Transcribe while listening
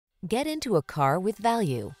Get into a car with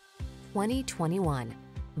value. 2021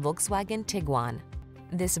 Volkswagen Tiguan.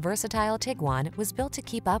 This versatile Tiguan was built to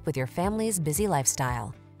keep up with your family's busy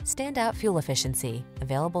lifestyle. Standout fuel efficiency,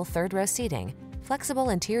 available third-row seating,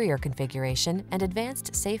 flexible interior configuration, and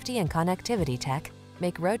advanced safety and connectivity tech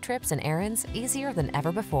make road trips and errands easier than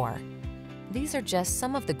ever before. These are just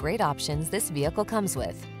some of the great options this vehicle comes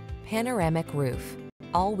with: panoramic roof,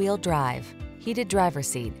 all-wheel drive, heated driver's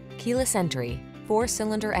seat, keyless entry,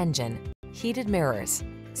 4-cylinder engine, heated mirrors,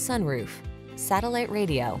 sunroof, satellite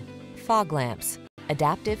radio, fog lamps,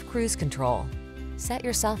 adaptive cruise control. Set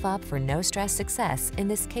yourself up for no-stress success in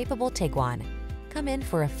this capable Tiguan. Come in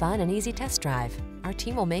for a fun and easy test drive. Our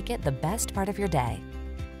team will make it the best part of your day.